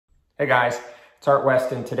Hey guys, it's Art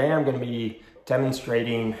Weston. Today I'm going to be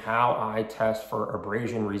demonstrating how I test for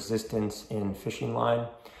abrasion resistance in fishing line.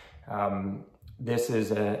 This is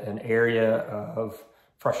an area of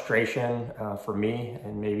frustration for me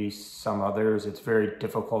and maybe some others. It's very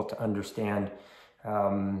difficult to understand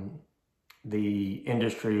the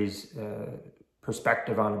industry's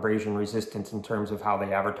perspective on abrasion resistance in terms of how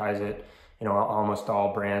they advertise it. You know, almost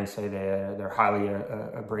all brands say they're highly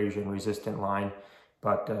abrasion resistant line.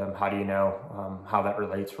 But how do you know how that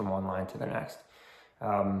relates from one line to the next?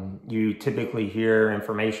 You typically hear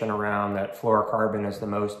information around that fluorocarbon is the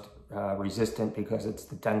most resistant because it's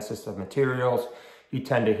the densest of materials. You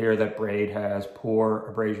tend to hear that Braid has poor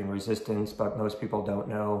abrasion resistance, but most people don't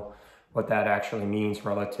know what that actually means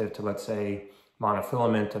relative to, let's say,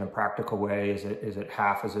 monofilament in a practical way. Is it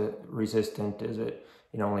half as resistant? Is it,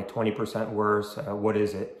 you know, only 20% worse? What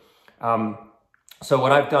is it? So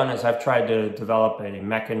what I've done is I've tried to develop a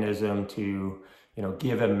mechanism to, you know,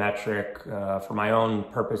 give a metric for my own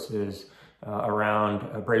purposes around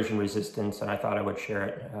abrasion resistance, and I thought I would share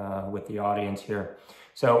it with the audience here.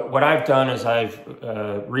 So what I've done is I've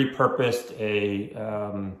repurposed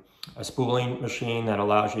a spooling machine that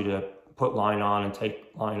allows you to put line on and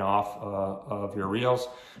take line off of your reels.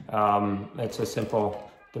 It's a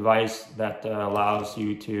simple device that allows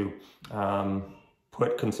you to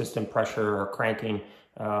put consistent pressure or cranking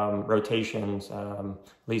rotations, at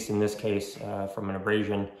least in this case, from an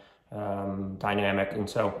abrasion dynamic. And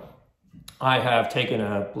so I have taken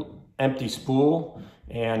an empty spool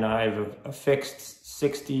and I've affixed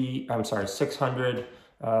 600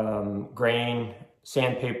 grain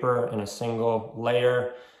sandpaper in a single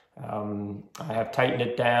layer. I have tightened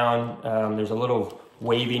it down. There's a little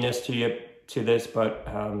waviness to this, but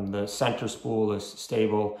the center spool is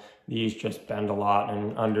stable. These just bend a lot,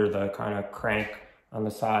 and under the kind of crank on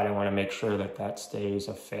the side, I want to make sure that that stays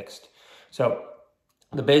affixed. So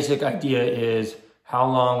the basic idea is how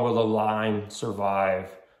long will the line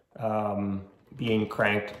survive being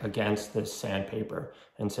cranked against this sandpaper?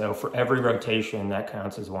 And so for every rotation, that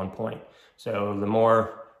counts as 1 point. So the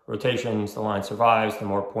more rotations the line survives, the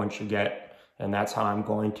more points you get, and that's how I'm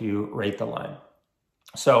going to rate the line.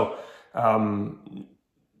 So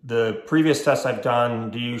the previous tests I've done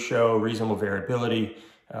do show reasonable variability,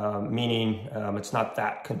 meaning it's not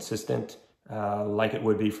that consistent like it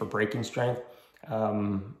would be for breaking strength.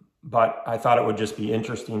 But I thought it would just be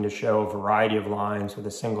interesting to show a variety of lines with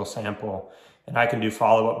a single sample. And I can do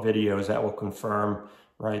follow-up videos that will confirm,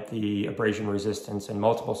 right, the abrasion resistance in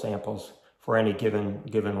multiple samples for any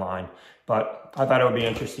given line. But I thought it would be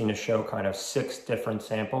interesting to show kind of 6 different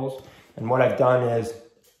samples. And what I've done is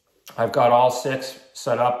I've got all 6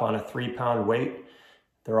 set up on a 3-pound weight.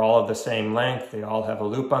 They're all of the same length. They all have a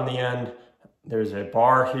loop on the end. There's a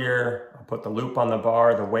bar here. I'll put the loop on the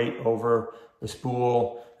bar, the weight over the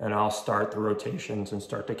spool, and I'll start the rotations and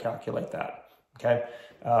start to calculate that, okay?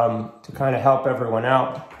 To kind of help everyone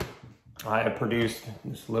out, I have produced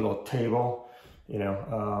this little table. You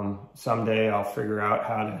know, someday I'll figure out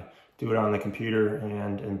how to do it on the computer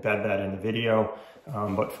and embed that in the video.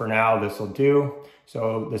 But for now, this will do.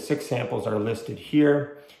 So the 6 samples are listed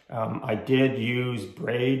here. I did use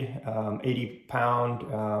Braid 80-pound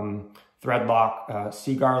threadlock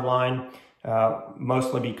Seaguar line,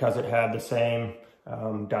 mostly because it had the same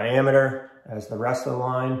diameter as the rest of the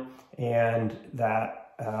line, and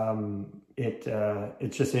that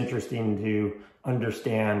it's just interesting to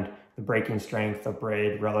understand the breaking strength of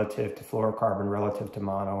Braid relative to fluorocarbon, relative to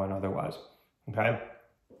mono, and otherwise, okay?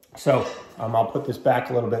 So I'll put this back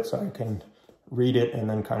a little bit so I can read it and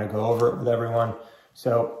then kind of go over it with everyone.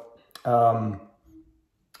 So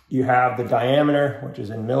you have the diameter, which is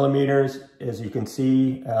in millimeters. As you can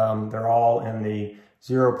see, they're all in the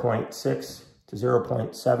 0.6 to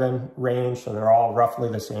 0.7 range, so they're all roughly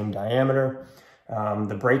the same diameter.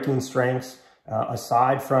 The breaking strengths,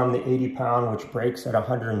 aside from the 80-pound, which breaks at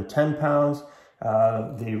 110 pounds,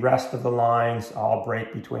 the rest of the lines all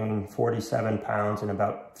break between 47 pounds and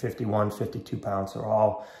about 51, 52 pounds. They're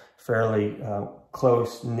all fairly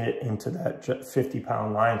close knit into that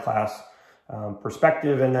 50-pound line class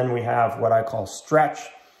perspective. And then we have what I call stretch.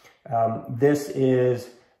 This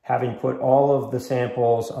is having put all of the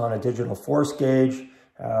samples on a digital force gauge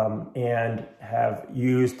and have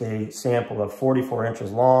used a sample of 44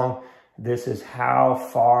 inches long. This is how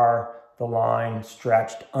far the line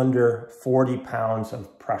stretched under 40 pounds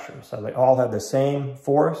of pressure. So they all had the same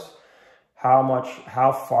force.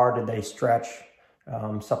 How far did they stretch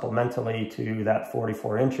supplementally to that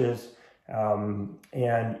 44 inches?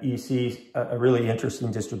 And you see a really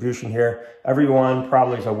interesting distribution here. Everyone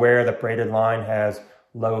probably is aware that Braided Line has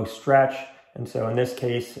low stretch. And so in this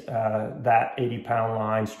case, that 80-pound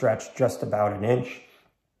line stretched just about an inch.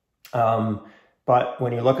 But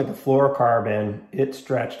when you look at the fluorocarbon, it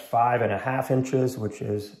stretched 5.5 inches, which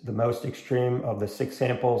is the most extreme of the 6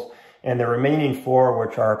 samples. And the remaining 4,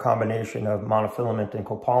 which are a combination of monofilament and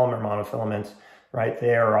copolymer monofilaments, right,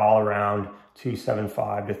 they are all around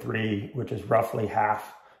 2.75 to 3, which is roughly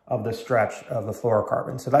half of the stretch of the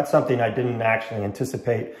fluorocarbon. So that's something I didn't actually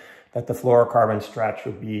anticipate, that the fluorocarbon stretch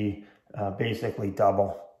would be basically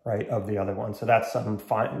double, right, of the other one. So that's something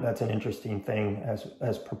fine. That's an interesting thing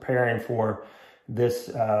as preparing for this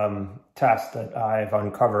test that I've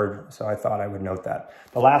uncovered. So I thought I would note that.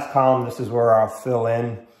 The last column, this is where I'll fill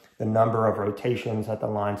in the number of rotations that the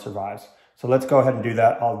line survives. So let's go ahead and do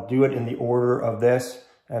that. I'll do it in the order of this,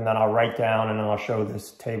 and then I'll write down, and then I'll show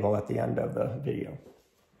this table at the end of the video.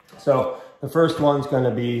 So the first one's going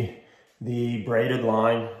to be the braided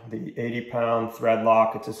line, the 80-pound thread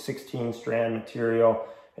lock. It's a 16-strand material.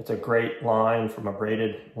 It's a great line from a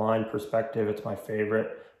braided line perspective. It's my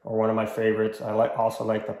favorite, or one of my favorites. I also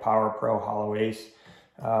like the Power Pro Hollow Ace.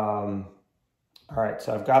 All right,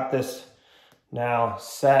 so I've got this now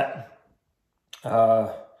set.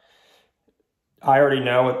 I already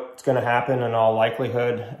know what's going to happen in all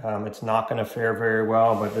likelihood. It's not going to fare very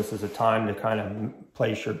well, but this is a time to kind of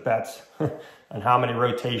place your bets on how many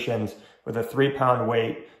rotations with a 3-pound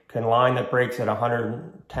weight can line that breaks at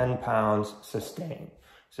 110 pounds sustain.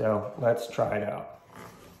 So let's try it out.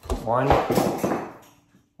 One.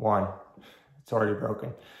 It's already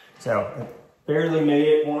broken. So I barely made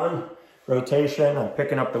it 1 rotation. I'm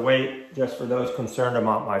picking up the weight just for those concerned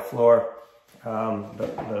about my floor.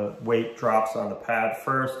 The weight drops on the pad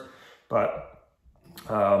first, but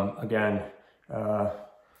again,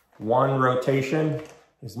 1 rotation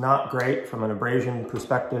is not great from an abrasion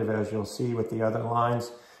perspective, as you'll see with the other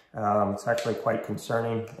lines. It's actually quite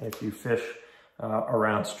concerning if you fish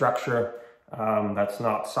around structure that's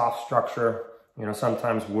not soft structure. You know,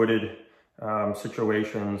 sometimes wooded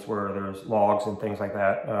situations where there's logs and things like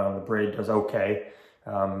that, the braid does okay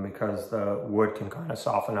because the wood can kind of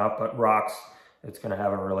soften up, but rocks, it's going to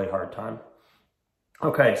have a really hard time.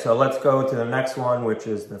 Okay, so let's go to the next one, which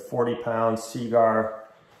is the 40-pound Seaguar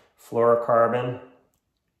Flourocarbon.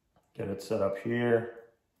 Get it set up here.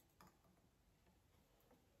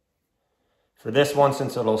 For this one,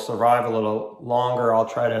 since it'll survive a little longer, I'll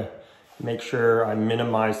try to make sure I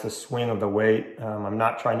minimize the swing of the weight. I'm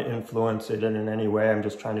not trying to influence it in any way. I'm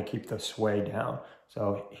just trying to keep the sway down.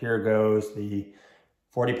 So here goes the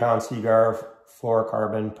 40-pound Seaguar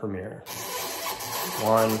Flourocarbon Premier.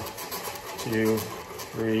 1, 2,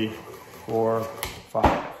 3, 4,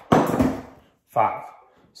 5.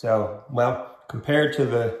 So, well, compared to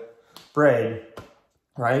the braid,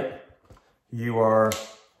 right, you are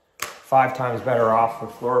 5 times better off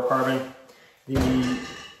with fluorocarbon. The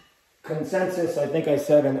consensus, I think I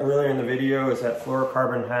said earlier in the video, is that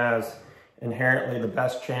fluorocarbon has inherently the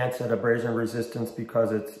best chance at abrasion resistance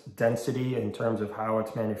because its density in terms of how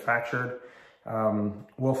it's manufactured.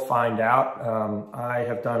 We'll find out. I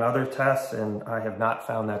have done other tests and I have not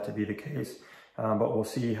found that to be the case, but we'll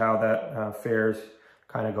see how that fares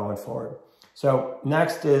kind of going forward. So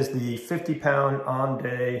next is the 50-pound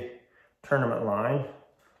on-day tournament line.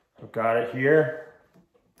 I've got it here,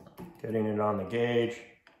 getting it on the gauge,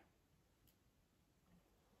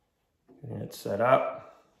 getting it set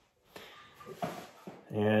up,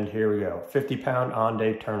 and here we go, 50-pound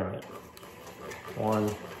on-day tournament.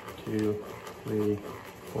 1, 2, 3,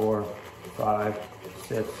 4, 5,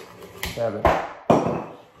 6, 7.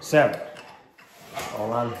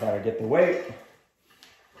 Hold on, gotta get the weight.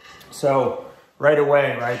 So right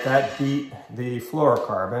away, right, that beat the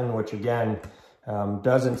fluorocarbon, which again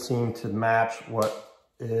doesn't seem to match what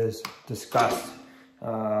is discussed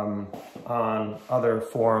on other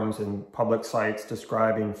forums and public sites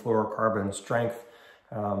describing fluorocarbon strength.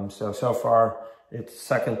 So far it's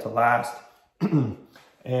second to last.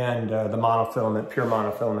 And the monofilament, pure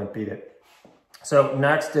monofilament, beat it. So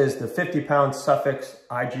next is the 50-pound Suffix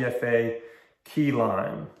IGFA key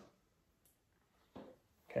line.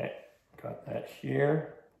 Okay, got that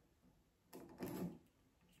here.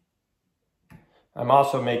 I'm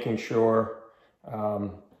also making sure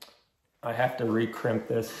I have to recrimp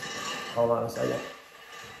this. Hold on a second.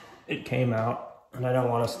 It came out and I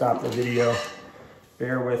don't want to stop the video.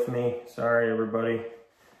 Bear with me. Sorry, everybody.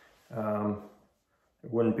 It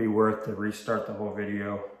wouldn't be worth to restart the whole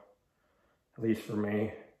video, at least for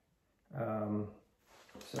me.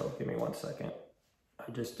 So give me 1 second.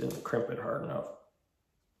 I just didn't crimp it hard enough.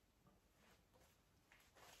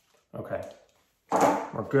 Okay,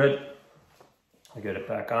 we're good. I get it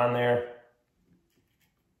back on there.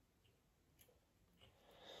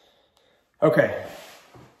 Okay,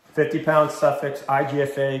 50-pound Suffix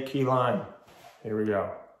IGFA key lime. Here we go.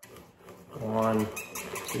 1,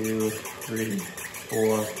 2, 3,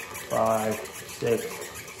 4, 5, 6,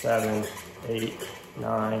 7, 8,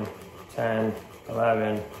 9, 10,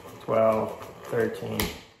 11, 12, 13.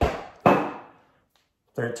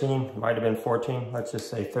 13, might have been 14, let's just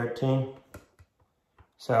say 13.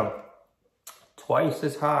 So twice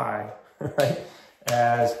as high, right,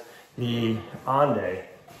 as the Onday,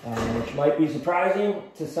 which might be surprising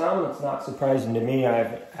to some. It's not surprising to me.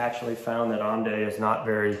 I've actually found that Onday is not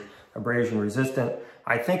very abrasion resistant.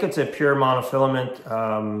 I think it's a pure monofilament,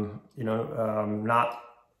 not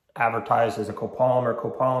advertised as a copolymer.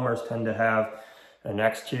 Copolymers tend to have an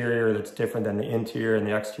exterior that's different than the interior, and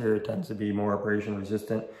the exterior tends to be more abrasion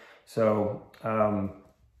resistant. So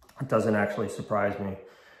it doesn't actually surprise me.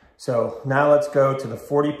 So now let's go to the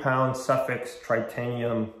 40-pound Suffix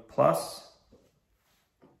Tritanium Plus.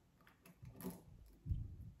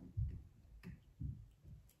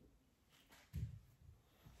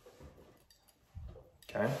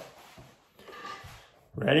 Okay.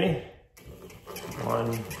 Ready?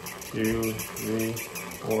 1, 2, 3,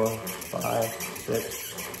 4, 5,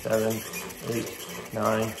 6, 7, 8,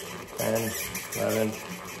 9, 10, 11,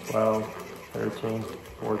 12, 13,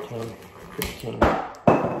 14, 15.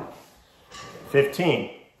 15.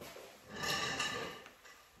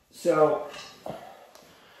 So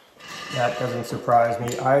that doesn't surprise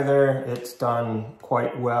me either. It's done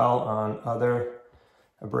quite well on other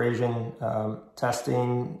abrasion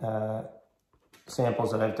testing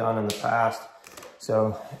samples that I've done in the past.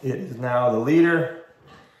 So it is now the leader,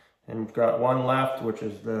 and we've got one left, which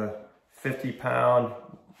is the 50-pound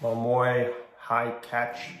Momoy High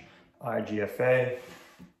Catch IGFA.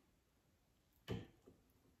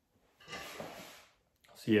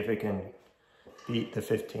 See if it can beat the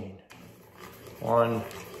 15. 1,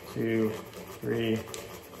 2, 3,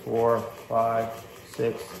 4, 5,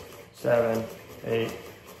 6, 7, 8,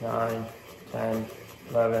 9, 10,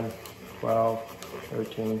 11, 12,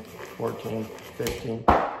 13, 14, 15.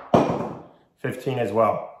 15 as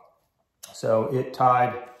well. So it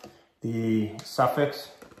tied the Suffix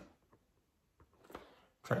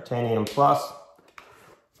Tritanium Plus.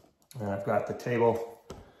 And I've got the table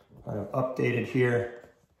kind of updated here.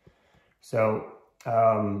 So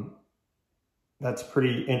that's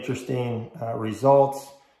pretty interesting results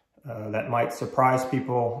that might surprise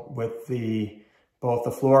people with both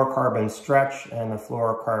the fluorocarbon stretch and the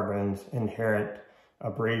fluorocarbon's inherent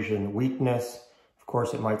abrasion weakness. Of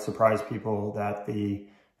course, it might surprise people that the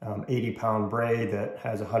 80-pound braid that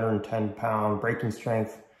has 110-pound breaking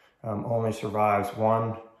strength only survives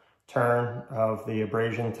one turn of the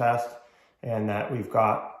abrasion test, and that we've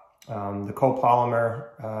got the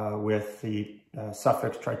copolymer with the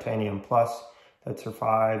Suffix Tritanium Plus that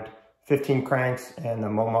survived 15 cranks, and the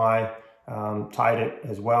Momai tied it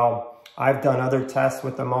as well. I've done other tests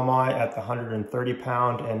with the Momai at the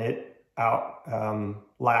 130-pound, and it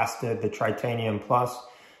outlasted the Tritanium Plus.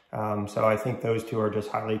 So I think those two are just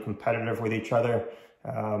highly competitive with each other.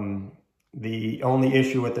 The only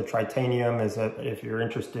issue with the Tritanium is that if you're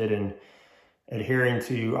interested in adhering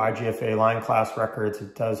to IGFA line class records,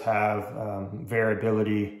 it does have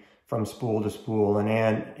variability from spool to spool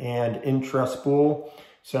and intra-spool.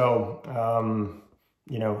 So,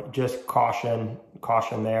 just caution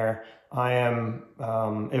there. I am,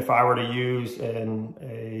 if I were to use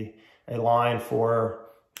a line for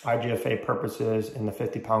IGFA purposes in the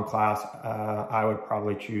 50-pound class, I would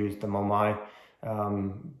probably choose the Momai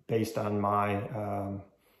based on my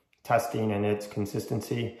testing and its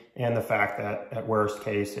consistency, and the fact that at worst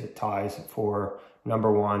case it ties for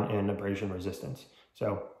 #1 in abrasion resistance.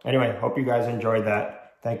 So anyway, hope you guys enjoyed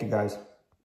that. Thank you guys.